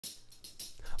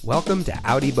Welcome to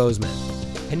Audi Bozeman,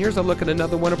 and here's a look at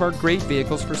another one of our great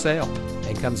vehicles for sale,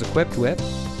 and comes equipped with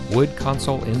wood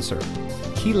console insert,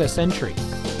 keyless entry,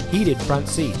 heated front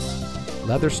seats,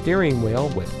 leather steering wheel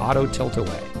with auto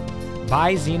tilt-away,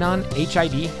 bi-xenon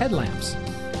HID headlamps,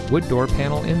 wood door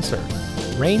panel insert,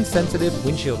 rain-sensitive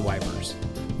windshield wipers,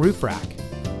 roof rack,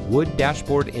 wood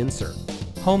dashboard insert,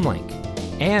 HomeLink,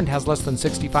 and has less than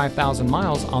 65,000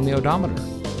 miles on the odometer.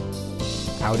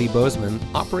 Audi Bozeman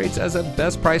operates as a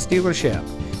best price dealership,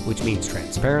 which means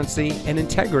transparency and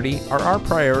integrity are our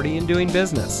priority in doing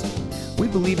business. We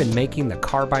believe in making the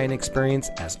car buying experience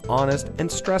as honest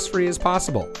and stress-free as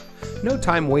possible. No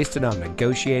time wasted on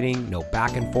negotiating, no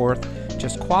back and forth,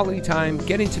 just quality time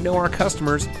getting to know our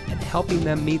customers and helping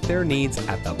them meet their needs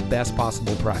at the best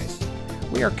possible price.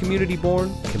 We are community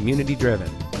born, community driven.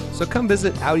 So come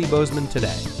visit Audi Bozeman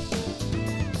today.